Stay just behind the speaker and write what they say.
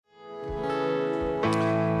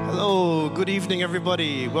Good evening,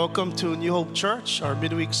 everybody. Welcome to New Hope Church, our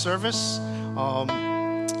midweek service.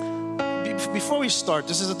 Before we start,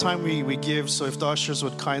 this is the time we give, so if the ushers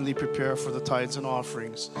would kindly prepare for the tithes and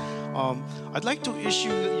offerings. I'd like to issue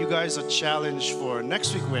you guys a challenge for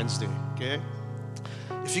next week, Wednesday, okay?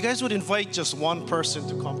 If you guys would invite just one person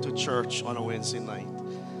to come to church on a Wednesday night.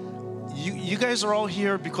 You guys are all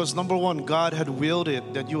here because, number one, God had willed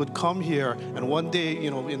it that you would come here, and one day,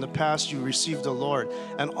 in the past, you received the Lord.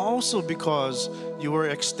 And also because you were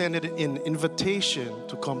extended an invitation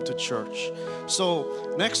to come to church.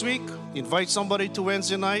 So next week, invite somebody to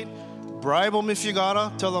Wednesday night, bribe them if you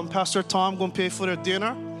gotta, tell them Pastor Tom gonna pay for their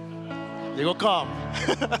dinner. They go come.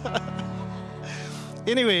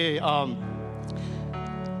 Anyway,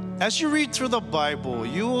 as you read through the Bible,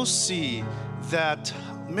 you will see that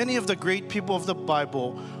many of the great people of the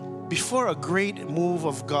Bible, before a great move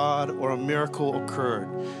of God or a miracle occurred,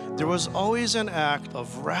 there was always an act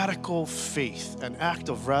of radical faith,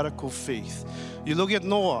 You look at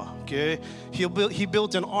Noah, okay? He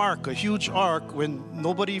built an ark, a huge ark, when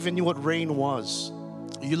nobody even knew what rain was.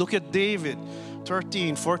 You look at David,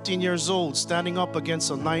 13, 14 years old, standing up against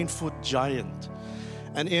a 9-foot giant.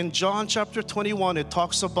 And in John chapter 21, it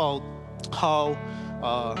talks about how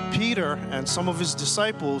Peter and some of his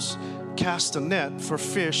disciples cast a net for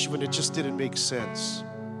fish when it just didn't make sense.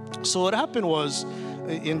 So what happened was,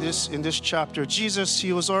 in this chapter, Jesus,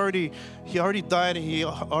 he already died and he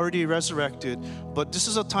already resurrected, but this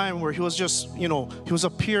is a time where he was just, he was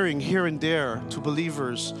appearing here and there to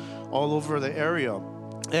believers all over the area.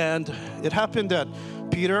 And it happened that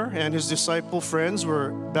Peter and his disciple friends were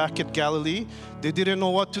back at Galilee. They didn't know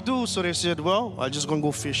what to do, so they said, well, I'm just gonna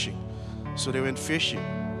go fishing. So they went fishing.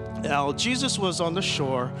 Now, Jesus was on the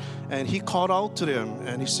shore, and he called out to them,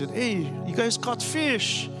 and he said, hey, you guys caught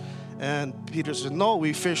fish? And Peter said, no,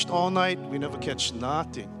 we fished all night. We never catch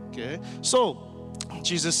nothing, okay? So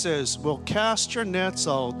Jesus says, well, cast your nets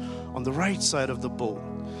out on the right side of the boat.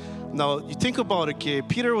 Now, you think about it, okay?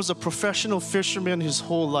 Peter was a professional fisherman his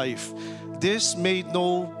whole life. This made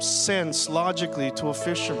no sense logically to a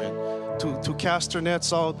fisherman. To cast their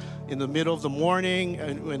nets out in the middle of the morning,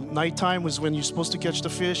 and when nighttime was when you're supposed to catch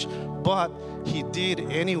the fish, but he did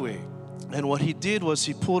anyway. And what he did was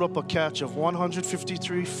he pulled up a catch of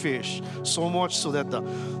 153 fish, so much so that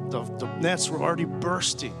the nets were already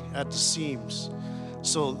bursting at the seams.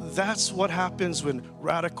 So that's what happens when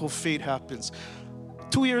radical faith happens.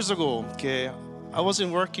 2 years ago, okay, I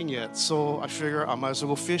wasn't working yet, so I figured I might as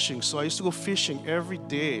well go fishing. So I used to go fishing every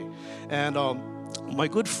day, and my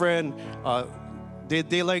good friend,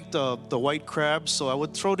 they like the white crabs, so I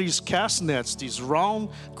would throw these cast nets, these round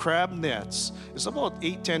crab nets. It's about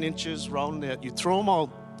 8-10 inches round net. You throw them out,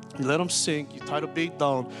 you let them sink, you tie the bait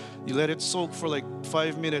down, you let it soak for like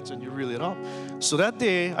 5 minutes, and you reel it up. So that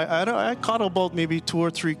day, I caught about maybe 2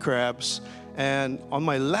 or 3 crabs, and on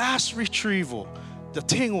my last retrieval, the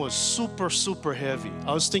thing was super, super heavy.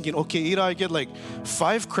 I was thinking, okay, either I get like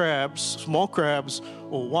 5 crabs, small crabs,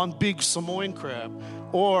 or 1 big Samoan crab,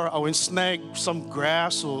 or I would snag some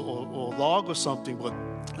grass or log or something. But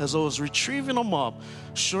as I was retrieving them up,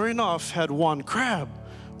 sure enough, had 1 crab.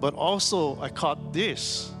 But also, I caught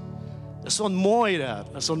this. That's on moi,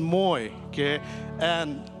 That's on moi, okay?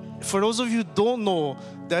 And for those of you who don't know,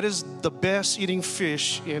 that is the best eating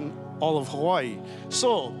fish in all of Hawaii.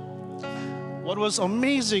 So, what was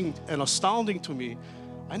amazing and astounding to me,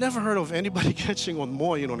 I never heard of anybody catching on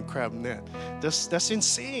moi on a crab net. That's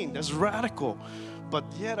insane. That's radical. But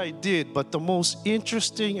yet I did. But the most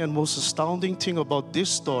interesting and most astounding thing about this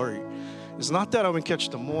story is not that I would catch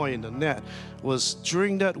the moi in the net. Was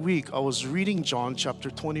during that week I was reading John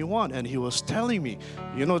chapter 21, and he was telling me,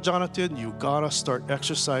 Jonathan, you gotta start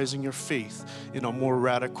exercising your faith in a more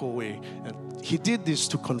radical way. And he did this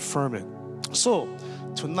to confirm it. So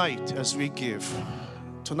tonight, as we give,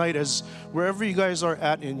 as wherever you guys are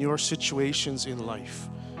at in your situations in life,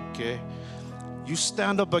 okay, you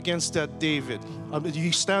stand up against that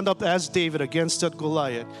you stand up as David against that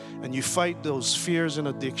Goliath, and you fight those fears and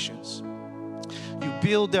addictions. You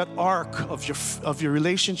build that ark of your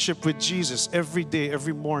relationship with Jesus every day,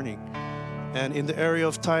 every morning. And in the area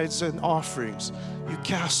of tithes and offerings, you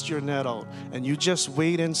cast your net out, and you just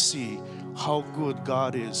wait and see how good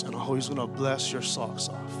God is and how He's going to bless your socks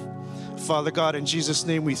off. Father God, in Jesus'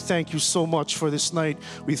 name, we thank you so much for this night.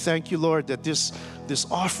 We thank you, Lord, that this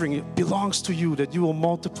offering belongs to you, that you will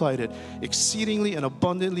multiply it exceedingly and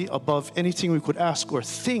abundantly above anything we could ask or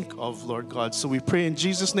think of, Lord God. So we pray in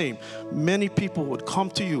Jesus' name, many people would come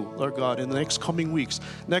to you, Lord God, in the next coming weeks,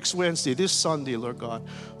 next Wednesday, this Sunday, Lord God.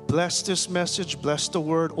 Bless this message, bless the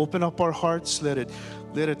word, open up our hearts, let it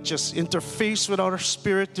Let it just interface with our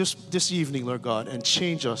spirit this evening, Lord God, and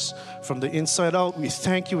change us from the inside out. We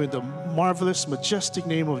thank you in the marvelous, majestic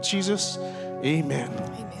name of Jesus. Amen.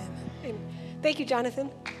 Amen. Thank you,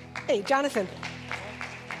 Jonathan. Hey, Jonathan.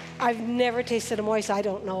 I've never tasted a moist. I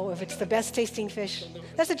don't know if it's the best tasting fish.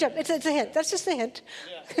 That's a joke. It's a hint. That's just a hint.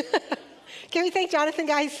 Yeah. Can we thank Jonathan,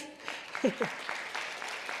 guys?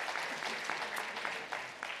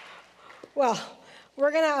 Well,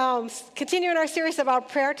 we're going to continue in our series about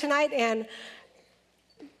prayer tonight, and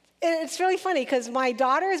it's really funny because my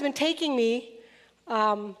daughter has been taking me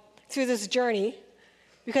through this journey,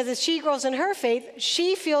 because as she grows in her faith,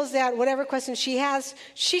 she feels that whatever questions she has,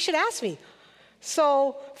 she should ask me.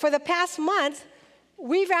 So for the past month,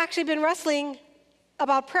 we've actually been wrestling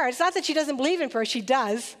about prayer. It's not that she doesn't believe in prayer, she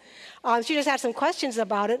does. She just had some questions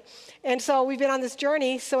about it. And so we've been on this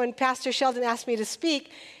journey. So when Pastor Sheldon asked me to speak,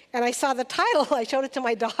 and I saw the title, I showed it to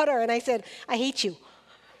my daughter, and I said, I hate you.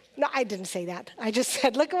 No, I didn't say that. I just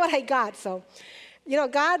said, look at what I got. So,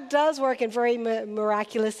 God does work in very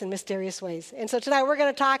miraculous and mysterious ways. And so tonight we're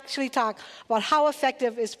going to actually talk about how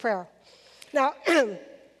effective is prayer. Now,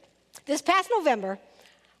 this past November,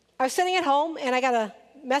 I was sitting at home, and I got a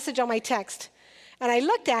message on my text. And I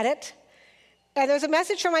looked at it, and there was a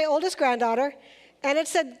message from my oldest granddaughter, and it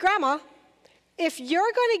said, Grandma, if you're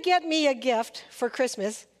going to get me a gift for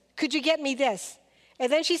Christmas, could you get me this?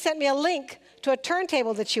 And then she sent me a link to a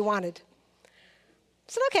turntable that she wanted. I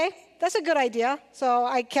said, okay, that's a good idea. So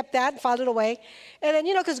I kept that and filed it away. And then,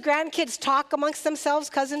 because grandkids talk amongst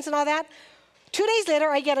themselves, cousins and all that, 2 days later,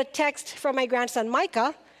 I get a text from my grandson,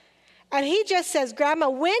 Micah, and he just says, Grandma,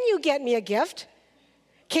 when you get me a gift,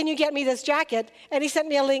 can you get me this jacket? And he sent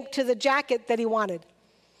me a link to the jacket that he wanted.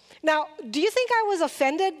 Now, do you think I was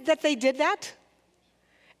offended that they did that?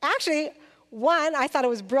 Actually, one, I thought it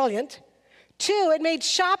was brilliant. Two, it made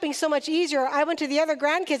shopping so much easier. I went to the other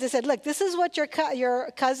grandkids and said, look, this is what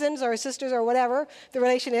your cousins or sisters or whatever the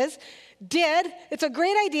relation is did. It's a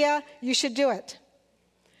great idea. You should do it.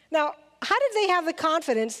 Now, how did they have the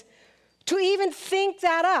confidence to even think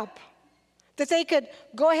that up, that they could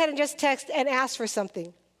go ahead and just text and ask for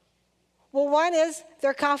something? Well, one is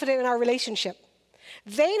they're confident in our relationship.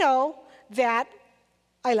 They know that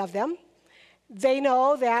I love them. They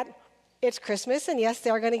know that it's Christmas, and yes,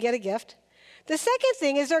 they are going to get a gift. The second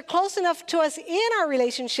thing is they're close enough to us in our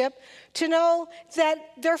relationship to know that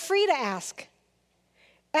they're free to ask.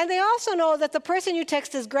 And they also know that the person you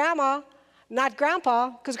text is grandma, not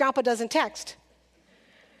grandpa, because grandpa doesn't text.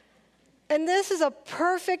 And this is a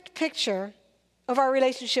perfect picture of our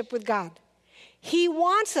relationship with God. He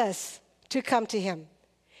wants us to come to him.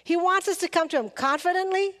 He wants us to come to him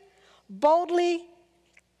confidently, boldly,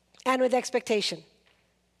 and with expectation.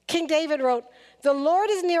 King David wrote, the Lord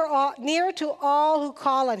is near to all who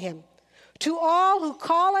call on him. To all who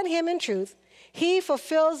call on him in truth, he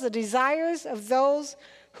fulfills the desires of those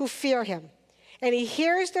who fear him. And he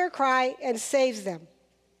hears their cry and saves them.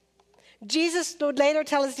 Jesus would later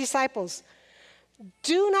tell his disciples,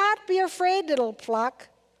 do not be afraid, little flock,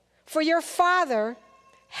 for your Father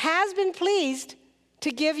has been pleased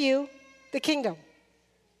to give you the kingdom.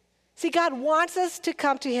 See, God wants us to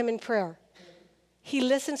come to him in prayer. He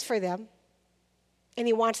listens for them, and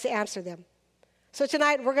he wants to answer them. So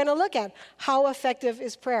tonight, we're going to look at how effective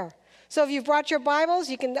is prayer. So if you've brought your Bibles,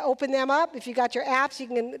 you can open them up. If you got your apps, you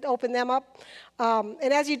can open them up.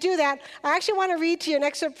 And as you do that, I actually want to read to you an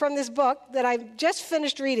excerpt from this book that I just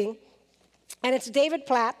finished reading. And it's David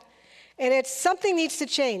Platt, and it's Something Needs to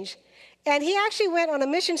Change. And he actually went on a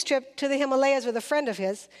missions trip to the Himalayas with a friend of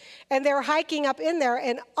his, and they were hiking up in there.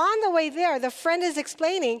 And on the way there, the friend is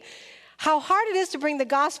explaining how hard it is to bring the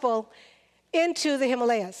gospel into the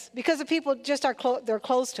Himalayas because the people just they're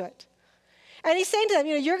closed to it. And he's saying to them,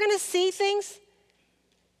 you're going to see things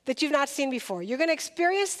that you've not seen before. You're going to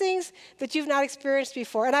experience things that you've not experienced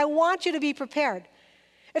before. And I want you to be prepared.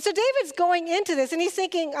 And so David's going into this, and he's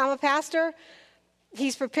thinking, I'm a pastor.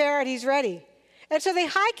 He's prepared. He's ready. And so they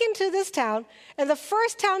hike into this town, and the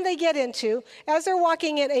first town they get into, as they're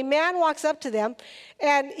walking in, a man walks up to them,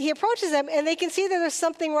 and he approaches them, and they can see that there's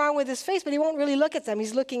something wrong with his face, but he won't really look at them.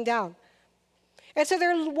 He's looking down. And so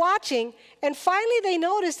they're watching, and finally they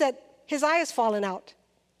notice that his eye has fallen out.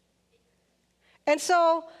 And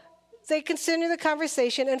so they continue the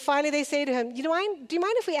conversation, and finally they say to him, do you mind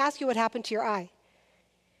if we ask you what happened to your eye?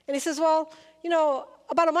 And he says, well,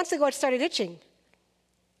 about a month ago it started itching.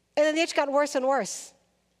 And then the itch got worse and worse.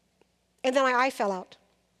 And then my eye fell out.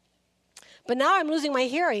 But now I'm losing my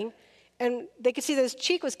hearing, and they could see that his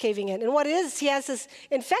cheek was caving in. And what it is, he has this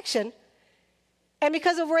infection. And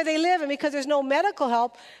because of where they live and because there's no medical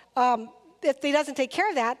help, if he doesn't take care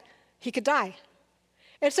of that, he could die.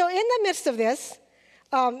 And so in the midst of this,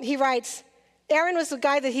 he writes, Aaron was the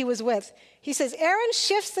guy that he was with. He says, Aaron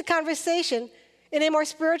shifts the conversation in a more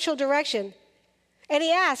spiritual direction. And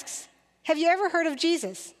he asks, have you ever heard of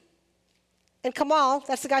Jesus? And Kamal,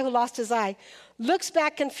 that's the guy who lost his eye, looks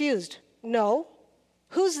back confused. No.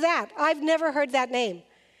 Who's that? I've never heard that name.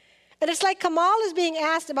 And it's like Kamal is being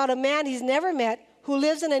asked about a man he's never met who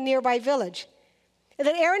lives in a nearby village. And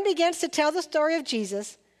then Aaron begins to tell the story of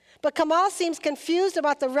Jesus, but Kamal seems confused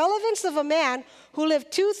about the relevance of a man who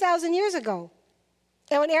lived 2,000 years ago.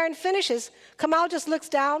 And when Aaron finishes, Kamal just looks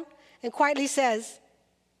down and quietly says,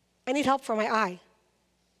 I need help for my eye.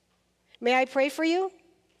 May I pray for you?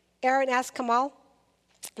 Aaron asked Kamal.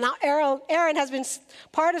 Now, Aaron has been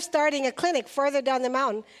part of starting a clinic further down the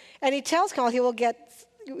mountain, and he tells Kamal he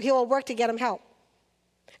will work to get him help.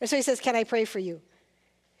 And so he says, can I pray for you?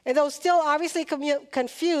 And though still obviously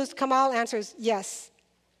confused, Kamal answers, yes.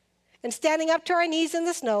 And standing up to our knees in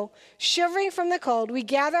the snow, shivering from the cold, we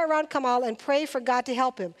gather around Kamal and pray for God to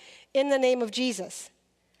help him in the name of Jesus.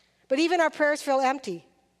 But even our prayers feel empty,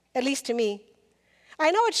 at least to me. I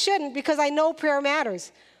know it shouldn't because I know prayer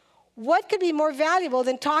matters. What could be more valuable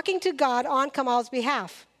than talking to God on Kamal's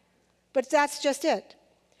behalf? But that's just it.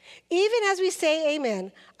 Even as we say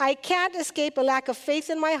amen, I can't escape a lack of faith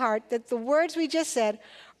in my heart that the words we just said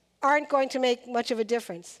aren't going to make much of a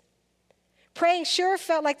difference. Praying sure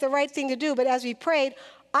felt like the right thing to do, but as we prayed,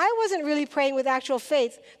 I wasn't really praying with actual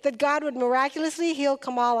faith that God would miraculously heal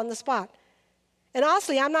Kamal on the spot. And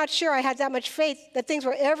honestly, I'm not sure I had that much faith that things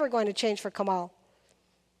were ever going to change for Kamal.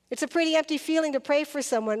 It's a pretty empty feeling to pray for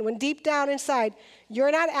someone when deep down inside,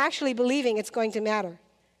 you're not actually believing it's going to matter.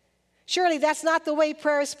 Surely that's not the way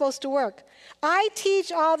prayer is supposed to work. I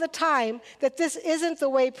teach all the time that this isn't the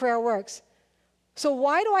way prayer works. So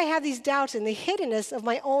why do I have these doubts in the hiddenness of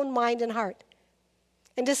my own mind and heart?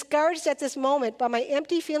 And discouraged at this moment by my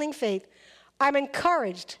empty feeling faith, I'm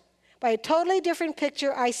encouraged by a totally different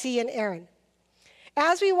picture I see in Aaron.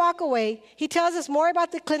 As we walk away, he tells us more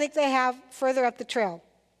about the clinic they have further up the trail.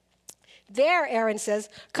 There, Aaron says,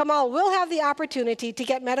 Kamal will have the opportunity to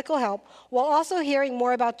get medical help while also hearing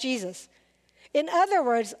more about Jesus. In other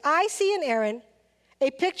words, I see in Aaron a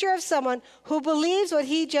picture of someone who believes what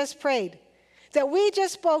he just prayed, that we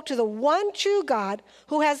just spoke to the one true God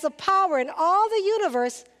who has the power in all the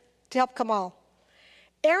universe to help Kamal.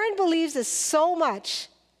 Aaron believes this so much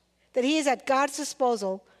that he is at God's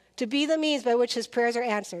disposal to be the means by which his prayers are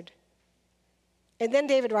answered. And then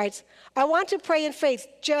David writes, I want to pray in faith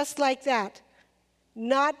just like that,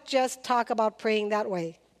 not just talk about praying that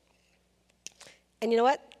way. And you know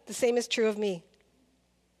what? The same is true of me.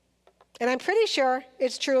 And I'm pretty sure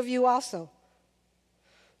it's true of you also.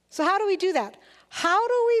 So how do we do that? How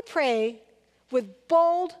do we pray with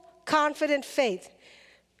bold, confident faith?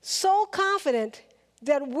 So confident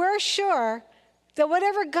that we're sure that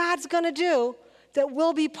whatever God's going to do, that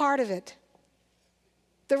we'll be part of it.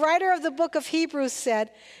 The writer of the book of Hebrews said,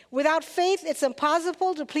 without faith, it's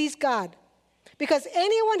impossible to please God, because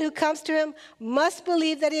anyone who comes to him must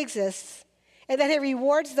believe that he exists and that he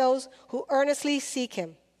rewards those who earnestly seek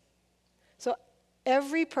him. So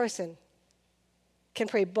every person can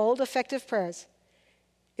pray bold, effective prayers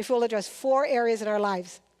if we'll address 4 areas in our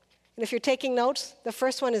lives. And if you're taking notes, the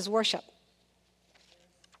first one is worship.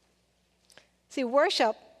 See,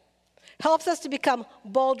 worship helps us to become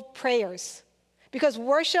bold prayers, because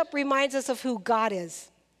worship reminds us of who God is.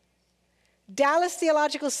 Dallas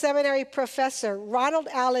Theological Seminary professor Ronald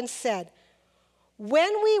Allen said,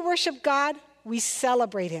 when we worship God, we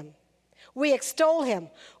celebrate him. We extol him.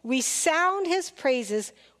 We sound his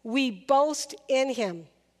praises. We boast in him.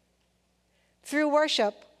 Through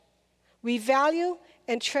worship, we value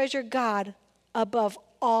and treasure God above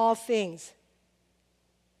all things.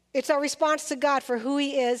 It's our response to God for who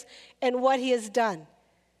he is and what he has done.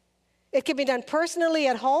 It can be done personally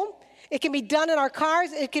at home. It can be done in our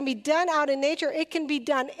cars. It can be done out in nature. It can be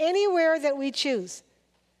done anywhere that we choose.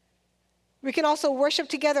 We can also worship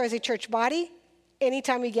together as a church body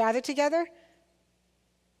anytime we gather together.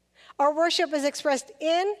 Our worship is expressed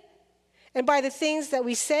in and by the things that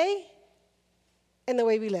we say and the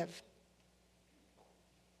way we live.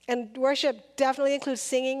 And worship definitely includes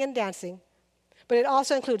singing and dancing, but it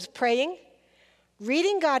also includes praying,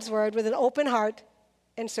 reading God's word with an open heart,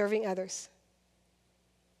 and serving others.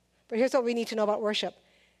 But here's what we need to know about worship.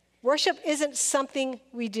 Worship isn't something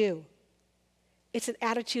we do. It's an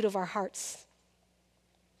attitude of our hearts.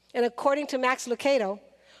 And according to Max Lucado,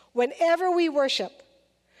 whenever we worship,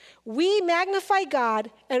 we magnify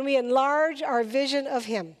God and we enlarge our vision of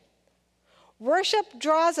him. Worship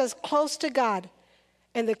draws us close to God,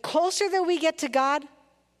 and the closer that we get to God,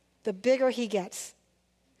 the bigger he gets.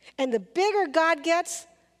 And the bigger God gets,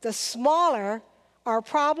 the smaller our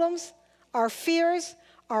problems, our fears,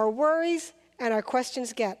 our worries, and our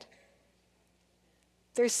questions get.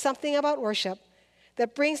 There's something about worship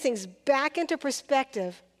that brings things back into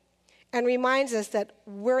perspective and reminds us that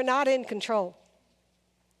we're not in control.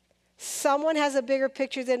 Someone has a bigger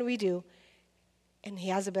picture than we do, and he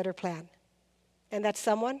has a better plan. And that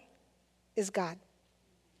someone is God.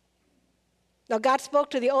 Now, God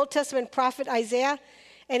spoke to the Old Testament prophet Isaiah,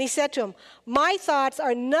 and he said to him, "My thoughts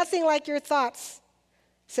are nothing like your thoughts,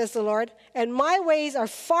 says the Lord, and my ways are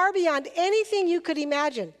far beyond anything you could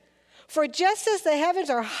imagine. For just as the heavens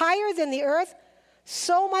are higher than the earth,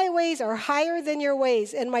 so my ways are higher than your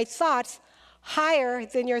ways, and my thoughts higher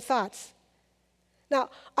than your thoughts." Now,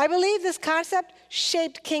 I believe this concept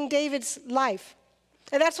shaped King David's life.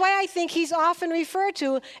 And that's why I think he's often referred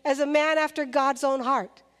to as a man after God's own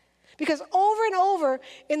heart. Because over and over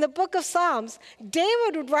in the book of Psalms,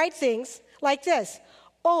 David would write things like this: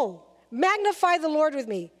 "Oh, magnify the Lord with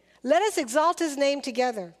me. Let us exalt his name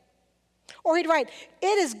together." Or he'd write,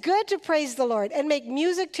 "It is good to praise the Lord and make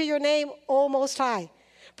music to your name, O Most High,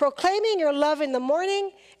 proclaiming your love in the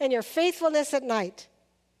morning and your faithfulness at night.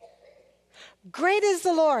 Great is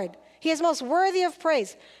the Lord. He is most worthy of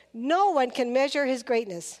praise. No one can measure his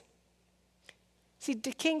greatness." See,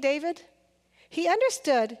 King David, he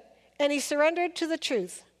understood and he surrendered to the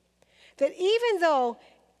truth that even though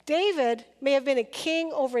David may have been a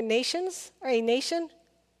king over nations or a nation,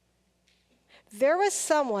 there was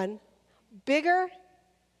someone bigger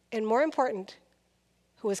and more important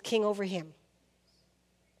who was king over him.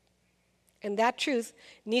 And that truth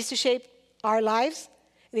needs to shape our lives.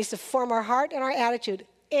 It needs to form our heart and our attitude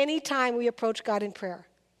anytime we approach God in prayer.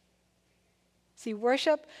 See,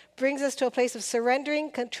 worship brings us to a place of surrendering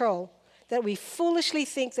control that we foolishly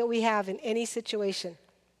think that we have in any situation.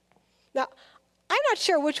 Now, I'm not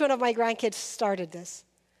sure which one of my grandkids started this.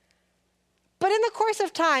 But in the course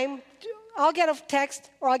of time, I'll get a text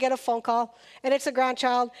or I'll get a phone call, and it's a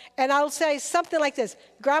grandchild, and I'll say something like this: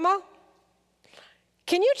 "Grandma,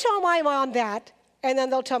 can you tell my mom that?" And then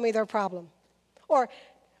they'll tell me their problem. Or,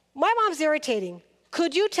 "My mom's irritating.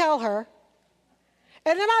 Could you tell her?"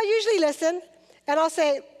 And then I'll usually listen, and I'll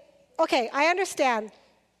say, "Okay, I understand.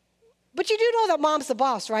 But you do know that mom's the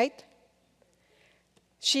boss, right?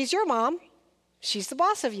 She's your mom. She's the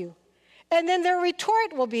boss of you." And then their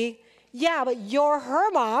retort will be, "Yeah, but you're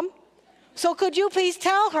her mom. So could you please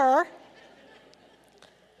tell her?"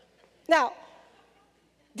 Now,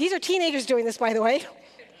 these are teenagers doing this, by the way.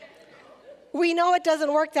 We know it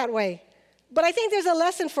doesn't work that way. But I think there's a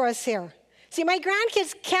lesson for us here. See, my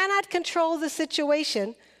grandkids cannot control the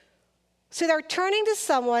situation, so they're turning to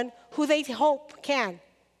someone who they hope can.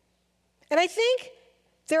 And I think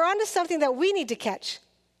they're onto something that we need to catch.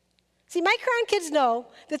 See, my grandkids know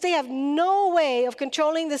that they have no way of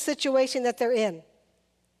controlling the situation that they're in.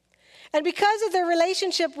 And because of their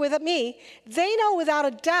relationship with me, they know without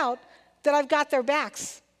a doubt that I've got their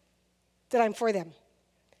backs, that I'm for them.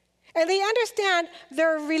 And they understand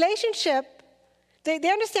their relationship, they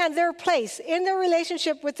understand their place in their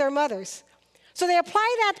relationship with their mothers. So they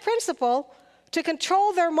apply that principle to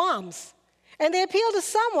control their moms. And they appeal to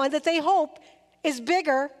someone that they hope is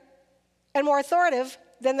bigger and more authoritative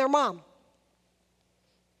than their mom.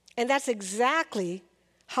 And that's exactly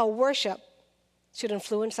how worship should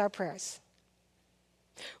influence our prayers.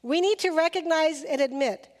 We need to recognize and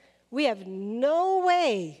admit we have no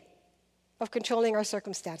way of controlling our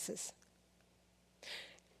circumstances.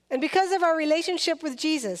 And because of our relationship with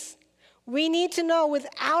Jesus, we need to know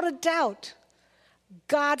without a doubt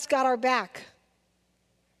God's got our back.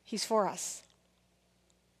 He's for us.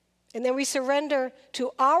 And then we surrender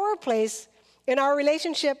to our place in our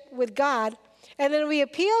relationship with God, and then we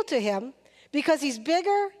appeal to him because he's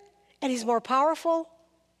bigger and he's more powerful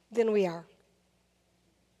than we are.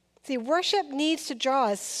 See, worship needs to draw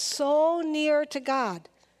us so near to God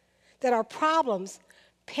that our problems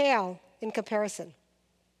pale in comparison.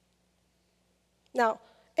 Now,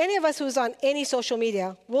 any of us who's on any social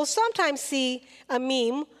media will sometimes see a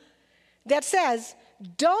meme that says,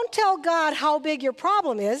 "Don't tell God how big your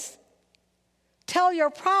problem is. Tell your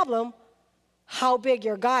problem how big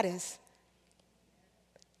your God is."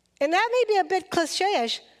 And that may be a bit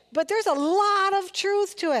cliche-ish, but there's a lot of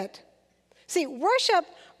truth to it. See, worship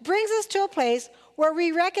brings us to a place where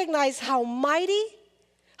we recognize how mighty,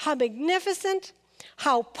 how magnificent,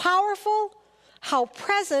 how powerful, how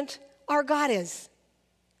present our God is.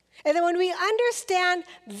 And then when we understand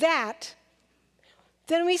that,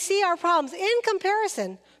 then we see our problems in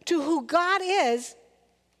comparison to who God is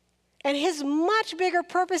and his much bigger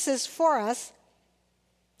purposes for us.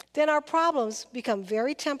 then our problems become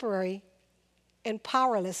very temporary and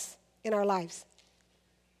powerless in our lives.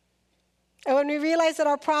 And when we realize that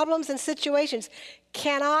our problems and situations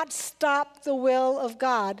cannot stop the will of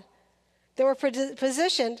God, then we're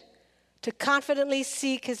positioned to confidently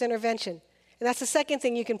seek his intervention. And that's the second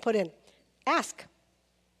thing you can put in. Ask.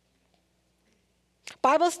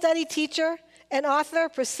 Bible study teacher and author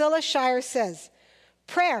Priscilla Shirer says,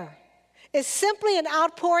 prayer is simply an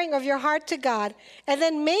outpouring of your heart to God and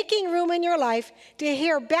then making room in your life to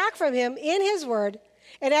hear back from him in his word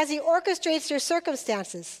and as he orchestrates your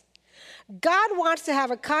circumstances. God wants to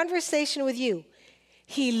have a conversation with you.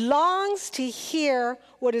 He longs to hear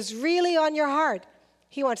what is really on your heart.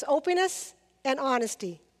 He wants openness and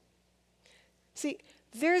honesty. See,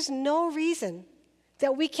 there's no reason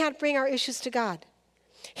that we can't bring our issues to God.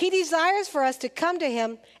 He desires for us to come to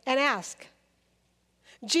him and ask.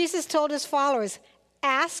 Jesus told his followers,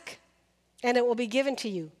 ask and it will be given to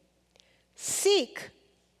you. Seek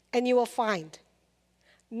and you will find.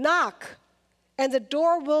 Knock and the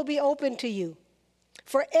door will be opened to you.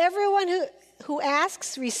 For everyone who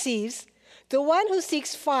asks receives, the one who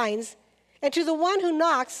seeks finds, and to the one who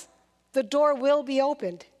knocks, the door will be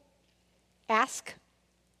opened. Ask,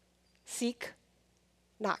 seek,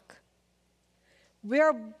 knock. We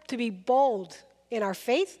are to be bold in our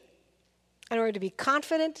faith, and we're to be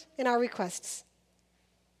confident in our requests.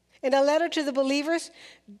 In a letter to the believers,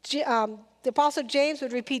 the Apostle James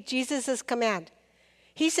would repeat Jesus' command.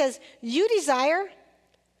 He says, you desire,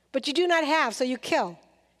 but you do not have, so you kill.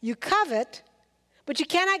 You covet, but you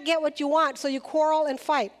cannot get what you want, so you quarrel and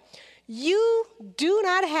fight. You do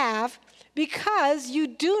not have because you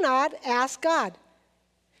do not ask God.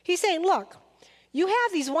 He's saying, look, you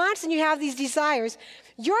have these wants and you have these desires.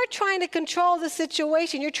 You're trying to control the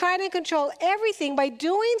situation. You're trying to control everything by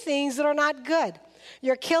doing things that are not good.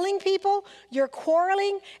 You're killing people, you're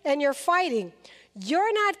quarreling, and you're fighting.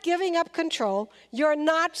 You're not giving up control. You're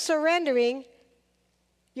not surrendering.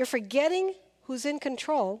 You're forgetting who's in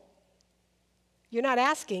control. You're not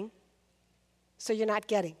asking, so you're not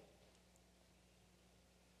getting.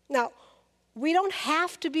 Now, we don't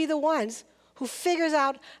have to be the ones who figures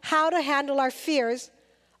out how to handle our fears,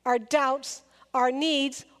 our doubts, our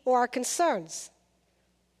needs, or our concerns.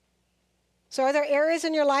 So are there areas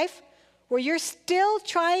in your life where you're still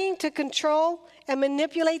trying to control and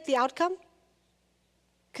manipulate the outcome?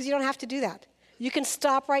 Because you don't have to do that. You can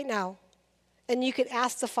stop right now and you can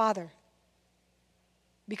ask the Father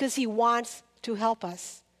because he wants to help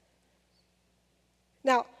us.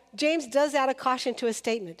 Now, James does add a caution to his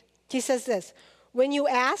statement. He says this, when you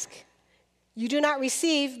ask, you do not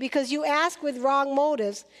receive because you ask with wrong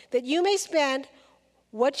motives, that you may spend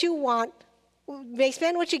what you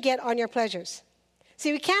get on your pleasures.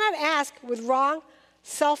 See, we cannot ask with wrong,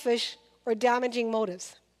 selfish, or damaging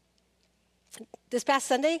motives. This past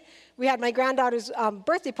Sunday, we had my granddaughter's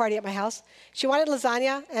birthday party at my house. She wanted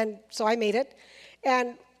lasagna, and so I made it.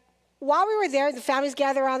 And while we were there, the families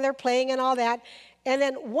gathered around there playing and all that. And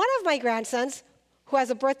then one of my grandsons, who has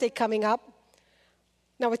a birthday coming up,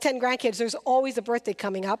 now with 10 grandkids, there's always a birthday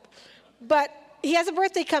coming up. But he has a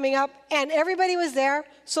birthday coming up, and everybody was there,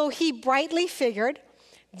 so he brightly figured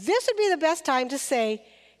this would be the best time to say,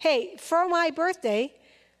 hey, for my birthday,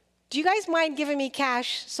 do you guys mind giving me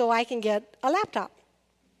cash so I can get a laptop?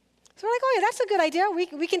 So we're like, oh yeah, that's a good idea.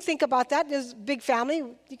 We can think about that. There's a big family.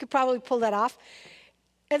 You could probably pull that off.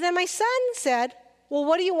 And then my son said, well,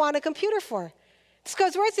 what do you want a computer for?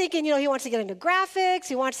 Because we're thinking, he wants to get into graphics,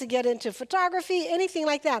 he wants to get into photography, anything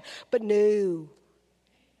like that. But no.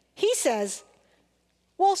 He says,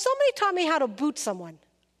 well, somebody taught me how to boot someone.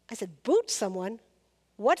 I said, boot someone?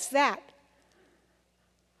 What's that?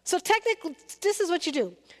 So technically, this is what you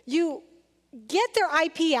do. You get their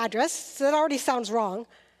IP address, so that already sounds wrong.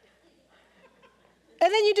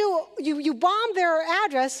 And then you bomb their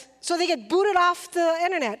address so they get booted off the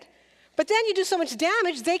internet. But then you do so much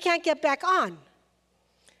damage, they can't get back on.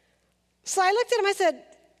 So I looked at him, I said,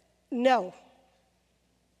 no,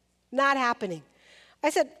 not happening.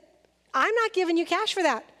 I said, I'm not giving you cash for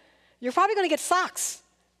that. You're probably going to get socks.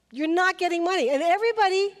 You're not getting money. And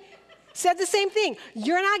everybody said the same thing.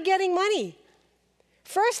 You're not getting money.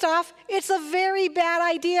 First off, it's a very bad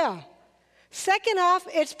idea. Second off,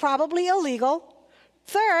 it's probably illegal.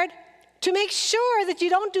 Third, to make sure that you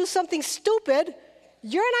don't do something stupid,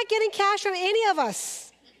 you're not getting cash from any of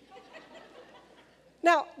us.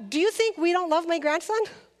 Now, do you think we don't love my grandson?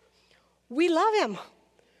 We love him.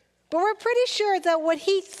 But we're pretty sure that what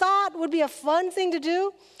he thought would be a fun thing to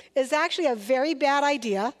do is actually a very bad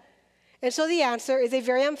idea. And so the answer is a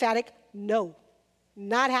very emphatic no,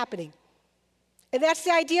 not happening. And that's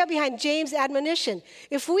the idea behind James' admonition.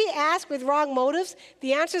 If we ask with wrong motives,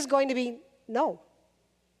 the answer is going to be no.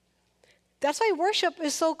 That's why worship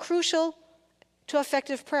is so crucial to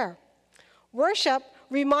effective prayer. Worship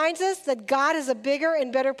reminds us that God has a bigger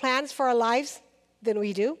and better plans for our lives than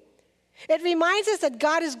we do. It reminds us that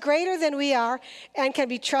God is greater than we are and can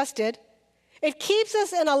be trusted. It keeps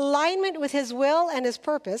us in alignment with his will and his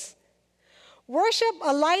purpose. Worship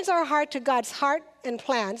aligns our heart to God's heart and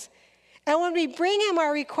plans. And when we bring him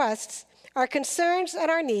our requests, our concerns,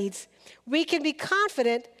 and our needs, we can be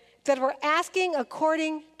confident that we're asking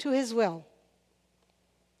according to his will.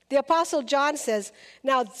 The Apostle John says,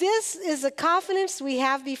 "Now this is the confidence we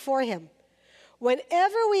have before him.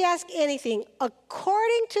 Whenever we ask anything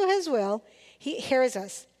according to his will, he hears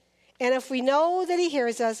us. And if we know that he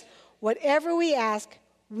hears us, whatever we ask,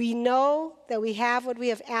 we know that we have what we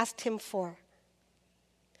have asked him for."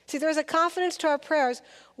 See, there's a confidence to our prayers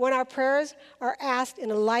when our prayers are asked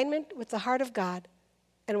in alignment with the heart of God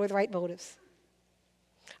and with right motives.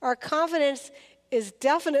 Our confidence is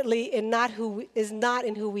definitely not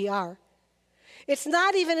in who we are. It's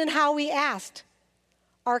not even in how we asked.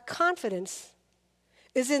 Our confidence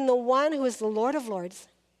is in the one who is the Lord of Lords.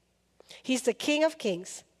 He's the King of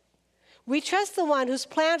Kings. We trust the one whose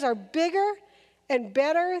plans are bigger and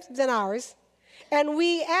better than ours, and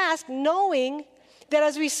we ask knowing that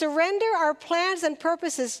as we surrender our plans and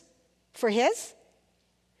purposes for his,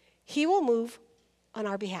 he will move on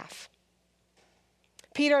our behalf.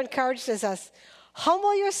 Peter encourages us,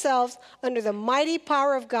 "Humble yourselves under the mighty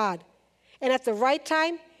power of God, and at the right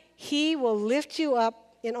time, he will lift you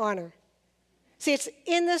up in honor." See, it's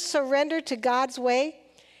in this surrender to God's way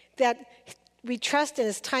that we trust in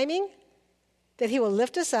his timing, that he will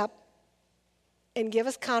lift us up and give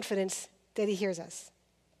us confidence that he hears us.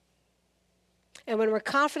 And when we're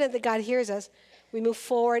confident that God hears us, we move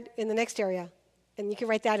forward in the next area. And you can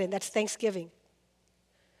write that in. That's thanksgiving.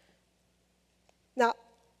 Now,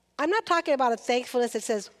 I'm not talking about a thankfulness that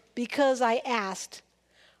says, because I asked,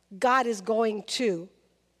 God is going to.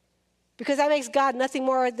 Because that makes God nothing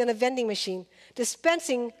more than a vending machine,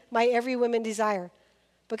 dispensing my every whim desire.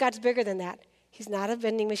 But God's bigger than that. He's not a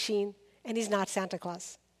vending machine, and he's not Santa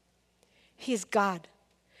Claus. He is God.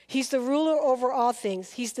 He's the ruler over all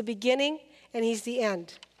things. He's the beginning, and he's the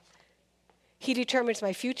end. He determines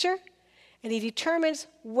my future, and he determines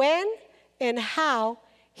when and how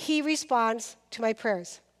he responds to my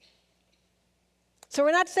prayers. So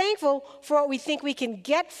we're not thankful for what we think we can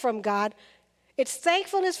get from God. It's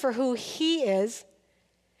thankfulness for who he is,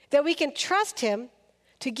 that we can trust him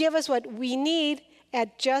to give us what we need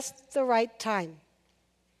at just the right time.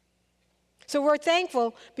 So we're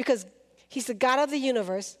thankful because he's the God of the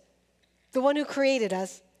universe, the one who created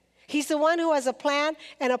us. He's the one who has a plan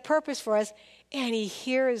and a purpose for us, and he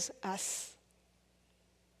hears us.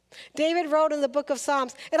 David wrote in the book of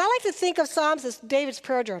Psalms, and I like to think of Psalms as David's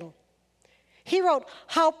prayer journal. He wrote,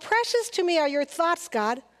 "How precious to me are your thoughts,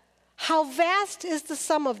 God. How vast is the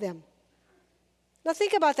sum of them." Now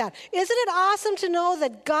think about that. Isn't it awesome to know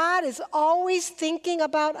that God is always thinking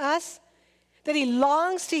about us? That he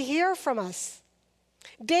longs to hear from us?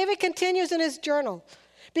 David continues in his journal,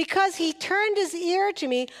 "Because he turned his ear to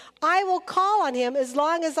me, I will call on him as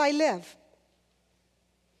long as I live.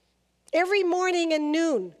 Every morning and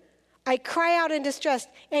noon, I cry out in distress,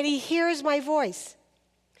 and he hears my voice."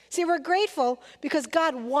 See, we're grateful because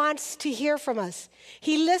God wants to hear from us.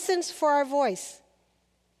 He listens for our voice.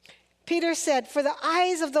 Peter said, "For the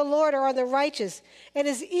eyes of the Lord are on the righteous, and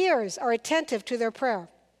his ears are attentive to their prayer."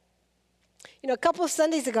 You know, a couple of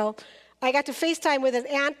Sundays ago, I got to FaceTime with an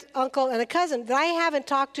aunt, uncle, and a cousin that I haven't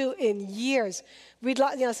talked to in years.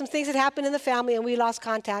 Some things had happened in the family, and we lost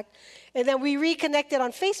contact. And then we reconnected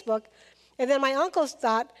on Facebook. And then my uncles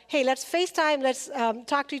thought, "Hey, let's FaceTime, let's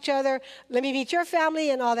talk to each other, let me meet your family,"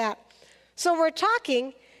 and all that. So we're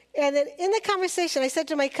talking, and then in the conversation, I said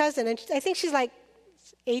to my cousin, and I think she's like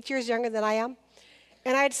 8 years younger than I am,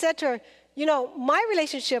 and I had said to her, "You know, my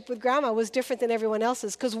relationship with Grandma was different than everyone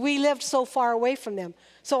else's because we lived so far away from them.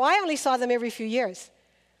 So I only saw them every few years."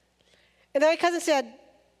 And then my cousin said,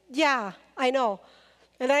 "Yeah, I know."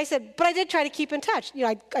 And then I said, "But I did try to keep in touch. You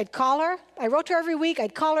know, I'd call her. I wrote to her every week.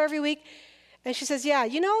 I'd call her every week." And she says, "Yeah,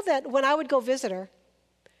 you know that when I would go visit her,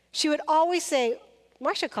 she would always say,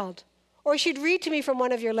 'Marcia called,' or she'd read to me from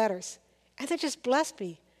one of your letters." And that just blessed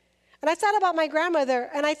me. And I thought about my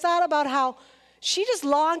grandmother, and I thought about how she just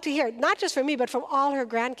longed to hear, not just from me, but from all her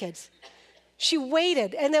grandkids. She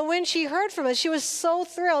waited, and then when she heard from us, she was so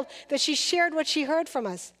thrilled that she shared what she heard from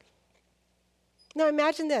us. Now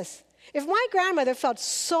imagine this. If my grandmother felt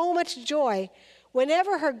so much joy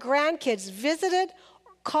whenever her grandkids visited,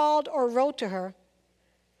 called, or wrote to her,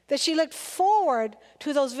 that she looked forward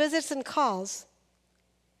to those visits and calls.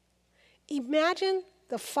 Imagine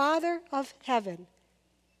the Father of heaven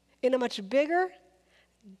in a much bigger,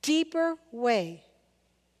 deeper way,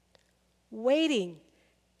 waiting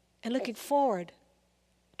and looking forward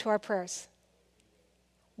to our prayers,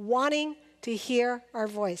 wanting to hear our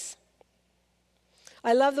voice.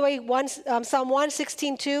 I love the way Psalm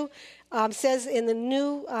 116:2 says in the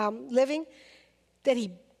New Living that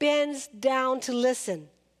he bends down to listen.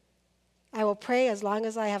 I will pray as long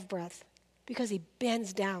as I have breath, because he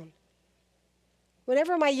bends down.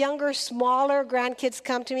 Whenever my younger, smaller grandkids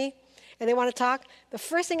come to me and they want to talk, the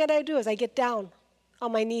first thing that I do is I get down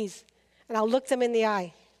on my knees and I'll look them in the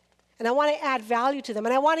eye. And I want to add value to them,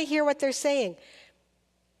 and I want to hear what they're saying.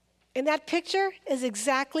 And that picture is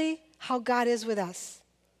exactly how God is with us.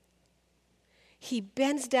 He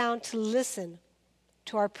bends down to listen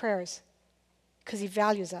to our prayers because he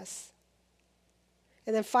values us.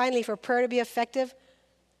 And then finally, for prayer to be effective,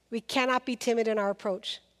 we cannot be timid in our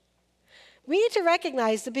approach. We need to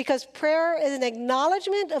recognize that because prayer is an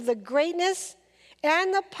acknowledgement of the greatness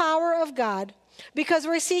and the power of God, because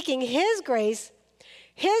we're seeking his grace,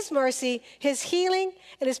 his mercy, his healing,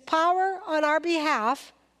 and his power on our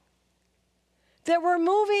behalf, that we're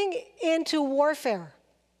moving into warfare.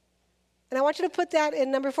 And I want you to put that in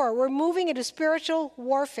number 4. We're moving into spiritual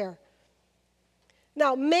warfare.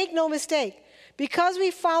 Now, make no mistake. Because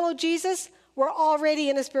we follow Jesus, we're already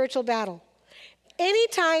in a spiritual battle.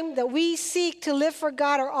 Anytime that we seek to live for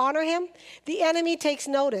God or honor him, the enemy takes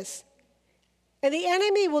notice. And the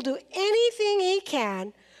enemy will do anything he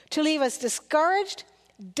can to leave us discouraged,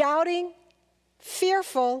 doubting,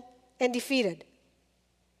 fearful, and defeated.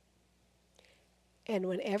 And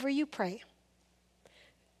whenever you pray,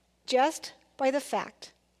 just by the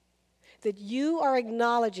fact that you are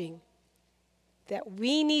acknowledging that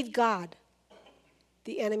we need God,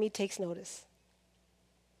 the enemy takes notice.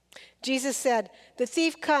 Jesus said, the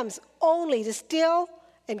thief comes only to steal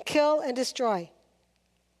and kill and destroy.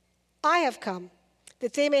 I have come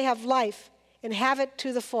that they may have life and have it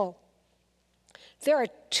to the full. There are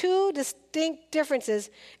two distinct differences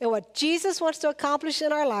in what Jesus wants to accomplish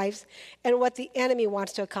in our lives and what the enemy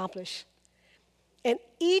wants to accomplish. And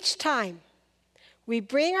each time we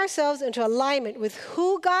bring ourselves into alignment with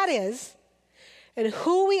who God is and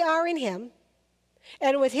who we are in him,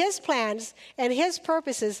 and with his plans and his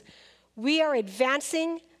purposes, we are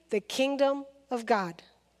advancing the kingdom of God.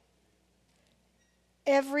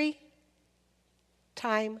 Every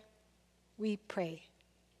time we pray,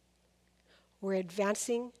 we're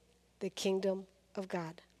advancing the kingdom of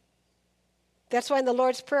God. That's why in the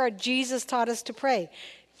Lord's Prayer, Jesus taught us to pray,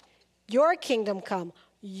 your kingdom come,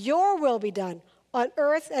 your will be done on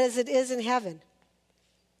earth as it is in heaven.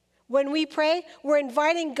 When we pray, we're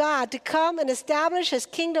inviting God to come and establish his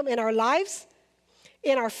kingdom in our lives,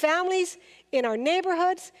 in our families, in our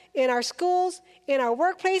neighborhoods, in our schools, in our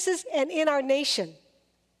workplaces, and in our nation.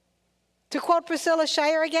 To quote Priscilla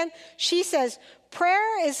Shirer again, she says,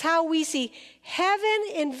 prayer is how we see heaven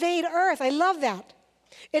invade earth. I love that.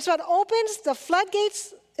 It's what opens the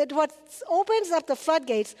floodgates. It's what opens up the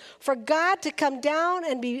floodgates for God to come down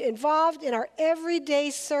and be involved in our everyday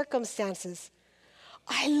circumstances.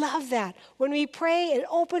 I love that. When we pray, it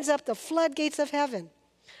opens up the floodgates of heaven.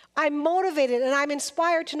 I'm motivated and I'm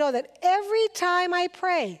inspired to know that every time I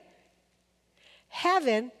pray,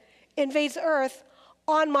 heaven invades earth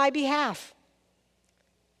on my behalf.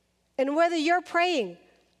 And whether you're praying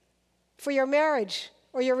for your marriage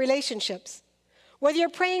or your relationships, whether you're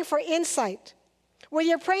praying for insight, whether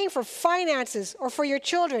you're praying for finances or for your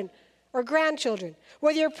children or grandchildren,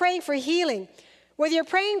 whether you're praying for healing, whether you're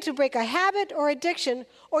praying to break a habit or addiction,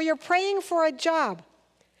 or you're praying for a job,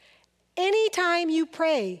 anytime you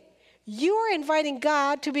pray, you are inviting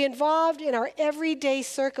God to be involved in our everyday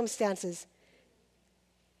circumstances.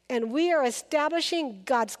 And we are establishing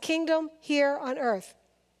God's kingdom here on earth.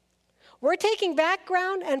 We're taking back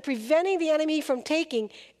ground and preventing the enemy from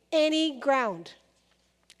taking any ground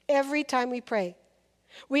every time we pray.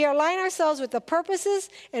 We align ourselves with the purposes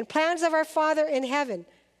and plans of our Father in heaven.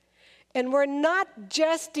 And we're not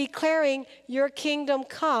just declaring your kingdom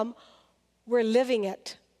come, we're living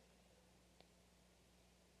it.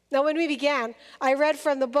 Now, when we began, I read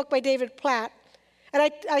from the book by David Platt,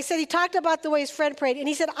 and I said he talked about the way his friend prayed, and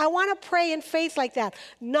he said, I want to pray in faith like that,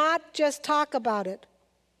 not just talk about it.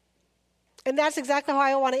 And that's exactly how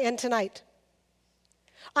I want to end tonight.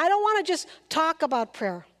 I don't want to just talk about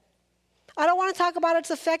prayer. I don't want to talk about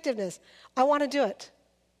its effectiveness. I want to do it.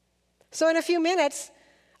 So in a few minutes,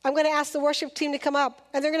 I'm going to ask the worship team to come up,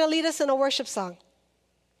 and they're going to lead us in a worship song.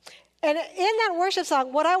 And in that worship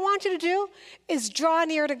song, what I want you to do is draw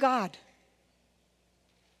near to God.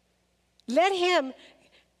 Let him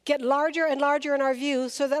get larger and larger in our view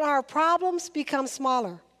so that our problems become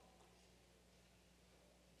smaller.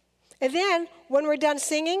 And then, when we're done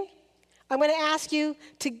singing, I'm going to ask you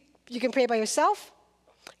to, you can pray by yourself,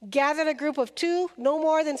 gather a group of 2, no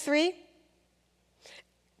more than 3,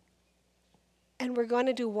 and we're going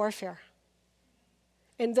to do warfare.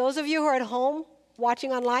 And those of you who are at home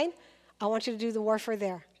watching online, I want you to do the warfare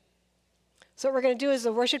there. So what we're going to do is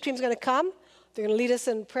the worship team's going to come. They're going to lead us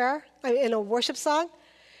in prayer, in a worship song.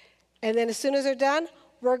 And then as soon as they're done,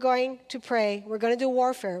 we're going to pray. We're going to do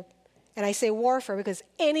warfare. And I say warfare because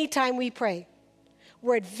anytime we pray,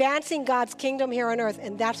 we're advancing God's kingdom here on earth.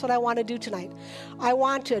 And that's what I want to do tonight. I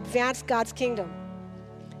want to advance God's kingdom.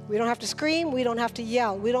 We don't have to scream. We don't have to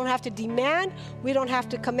yell. We don't have to demand. We don't have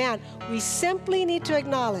to command. We simply need to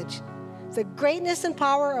acknowledge the greatness and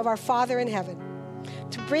power of our Father in heaven,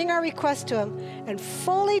 to bring our request to him and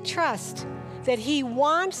fully trust that he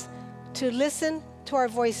wants to listen to our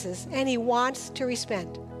voices and he wants to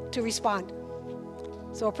respond.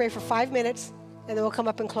 So we'll pray for 5 minutes and then we'll come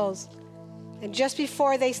up and close. And just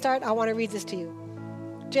before they start, I want to read this to you.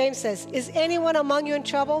 James says, is anyone among you in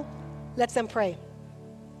trouble? Let them pray.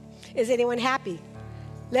 Is anyone happy?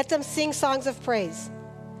 Let them sing songs of praise.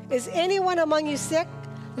 Is anyone among you sick?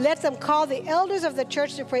 Let them call the elders of the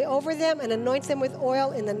church to pray over them and anoint them with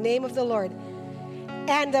oil in the name of the Lord.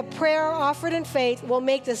 And the prayer offered in faith will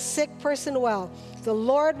make the sick person well. The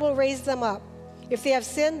Lord will raise them up. If they have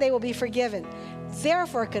sinned, they will be forgiven.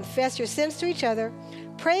 Therefore, confess your sins to each other.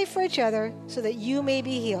 Pray for each other so that you may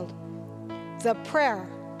be healed. The prayer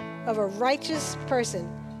of a righteous person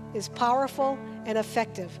is powerful and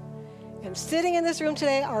effective. And sitting in this room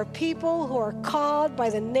today are people who are called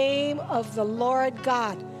by the name of the Lord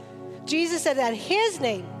God. Jesus said that his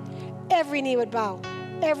name, every knee would bow,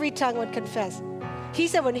 every tongue would confess. He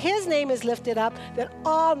said when his name is lifted up, that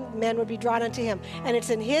all men would be drawn unto him. And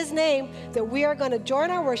it's in his name that we are going to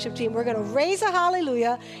join our worship team. We're going to raise a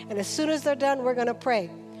hallelujah. And as soon as they're done, we're going to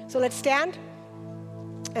pray. So let's stand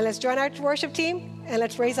and let's join our worship team and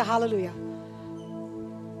let's raise a hallelujah.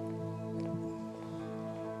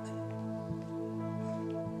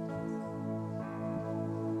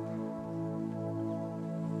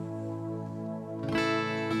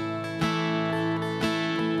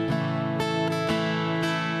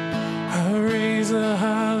 A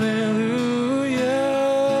hallelujah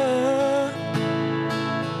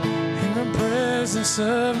in the presence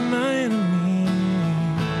of my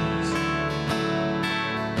enemies.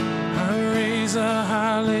 I raise a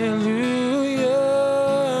hallelujah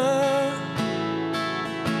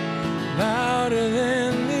louder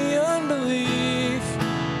than the unbelief.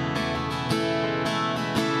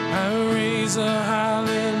 I raise a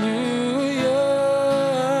hallelujah.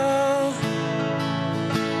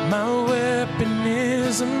 My weapon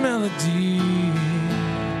is a melody.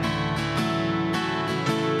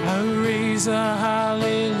 I raise a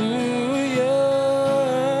hallelujah.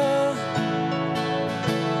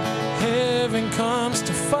 Heaven comes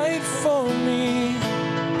to fight for me.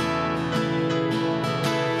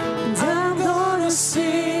 And I'm gonna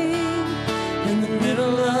sing in the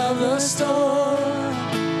middle of the storm.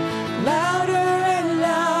 Louder and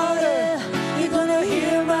louder, you're gonna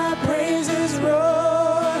hear my praises roar.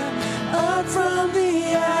 Up from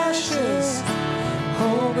the ashes,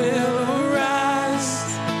 hope will arise.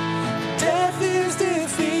 Death is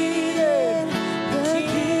defeated, the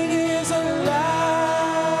King is alive.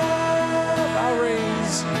 I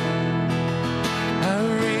raise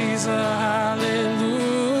a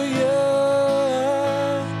hallelujah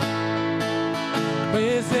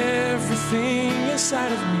with everything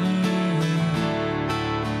inside of me.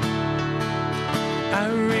 I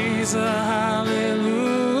raise a hallelujah.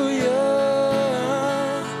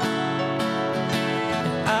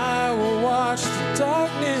 Watch the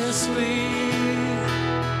darkness leave.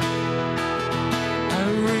 I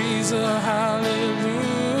raise a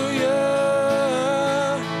hallelujah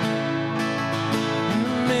in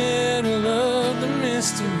the middle of the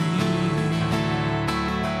mystery.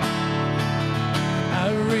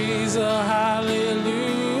 I raise a hallelujah.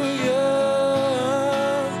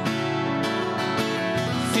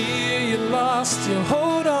 Fear you lost.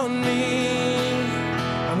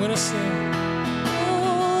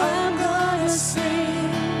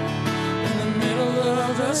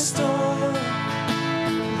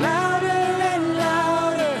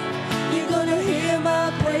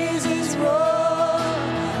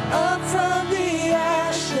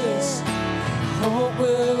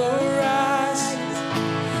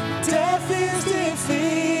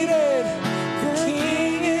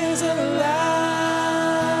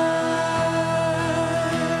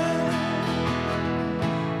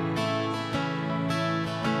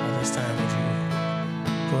 this time, would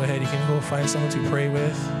you go ahead? You can go find someone to pray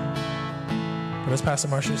with. But as Pastor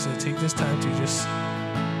Marshall said, take this time to just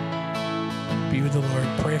be with the Lord.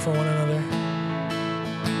 Pray for one another.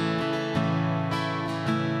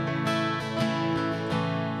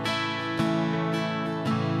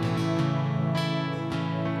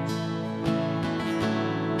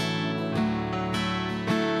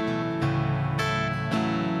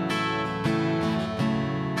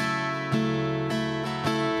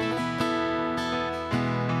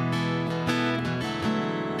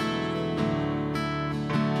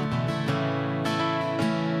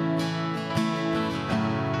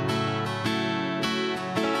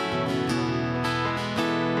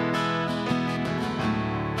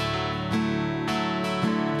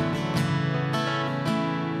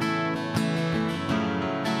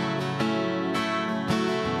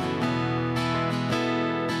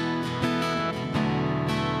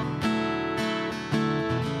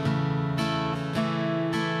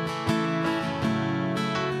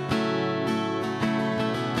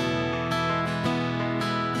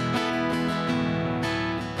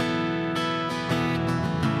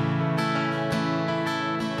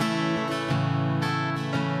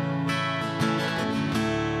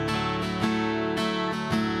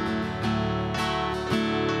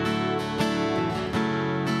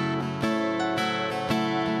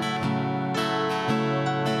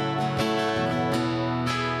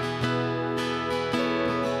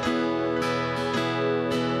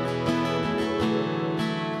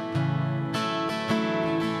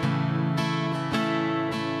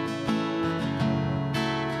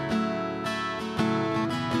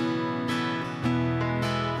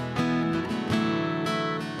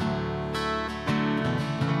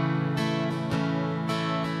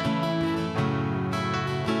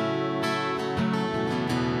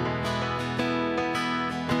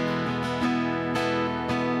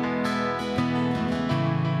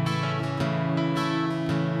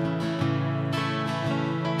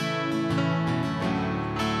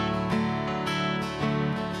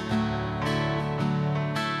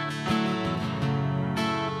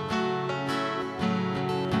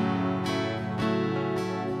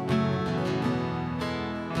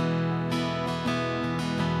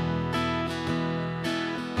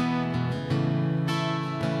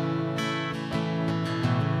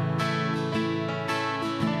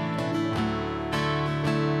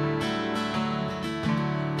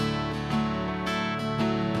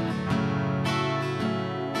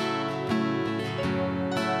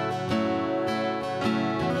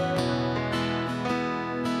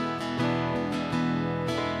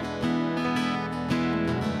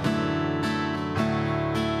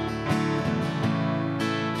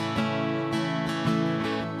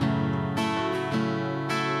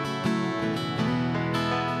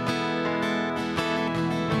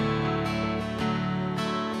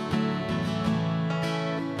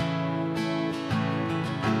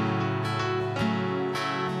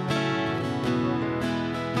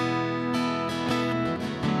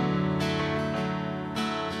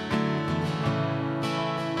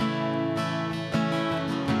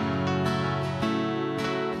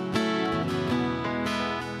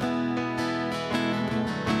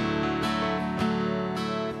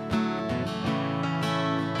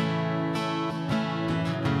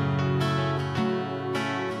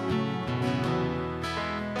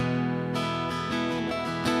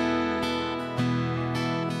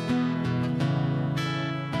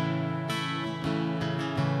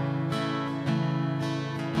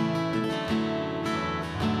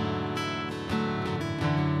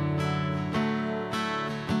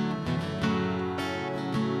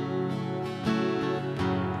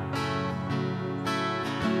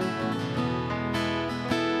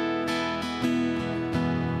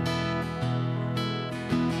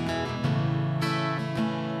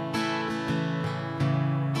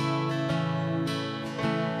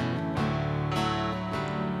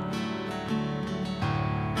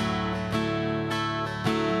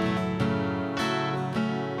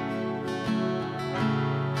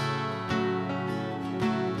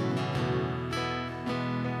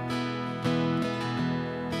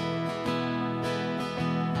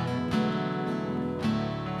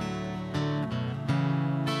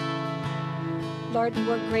 Lord,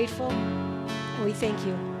 we're grateful and we thank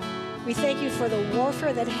you. We thank you for the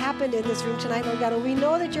warfare that happened in this room tonight, Lord God. And we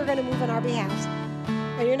know that you're going to move on our behalf.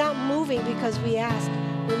 And you're not moving because we asked.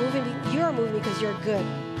 You're moving because you're good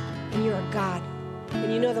and you're a God.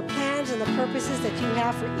 And you know the plans and the purposes that you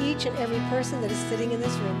have for each and every person that is sitting in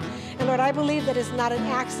this room. And Lord, I believe that it's not an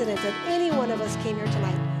accident that any one of us came here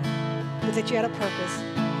tonight, but that you had a purpose,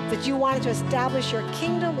 that you wanted to establish your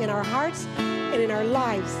kingdom in our hearts, and in our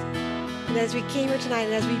lives. And as we came here tonight,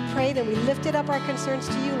 and as we prayed and we lifted up our concerns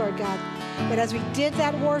to you, Lord God, that as we did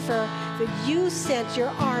that warfare, that you sent your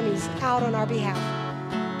armies out on our behalf.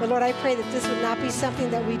 But Lord, I pray that this would not be something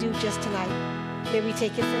that we do just tonight. May we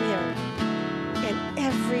take it from here. And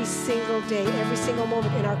every single day, every single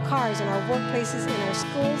moment, in our cars, in our workplaces, in our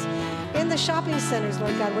schools, in the shopping centers,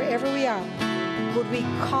 Lord God, wherever we are, would we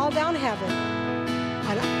call down heaven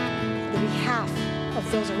on the behalf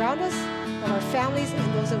of those around us, of our families,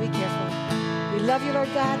 and those that we care for. We love you, Lord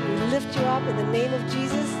God. We lift you up in the name of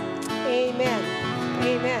Jesus. Amen.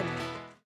 Amen.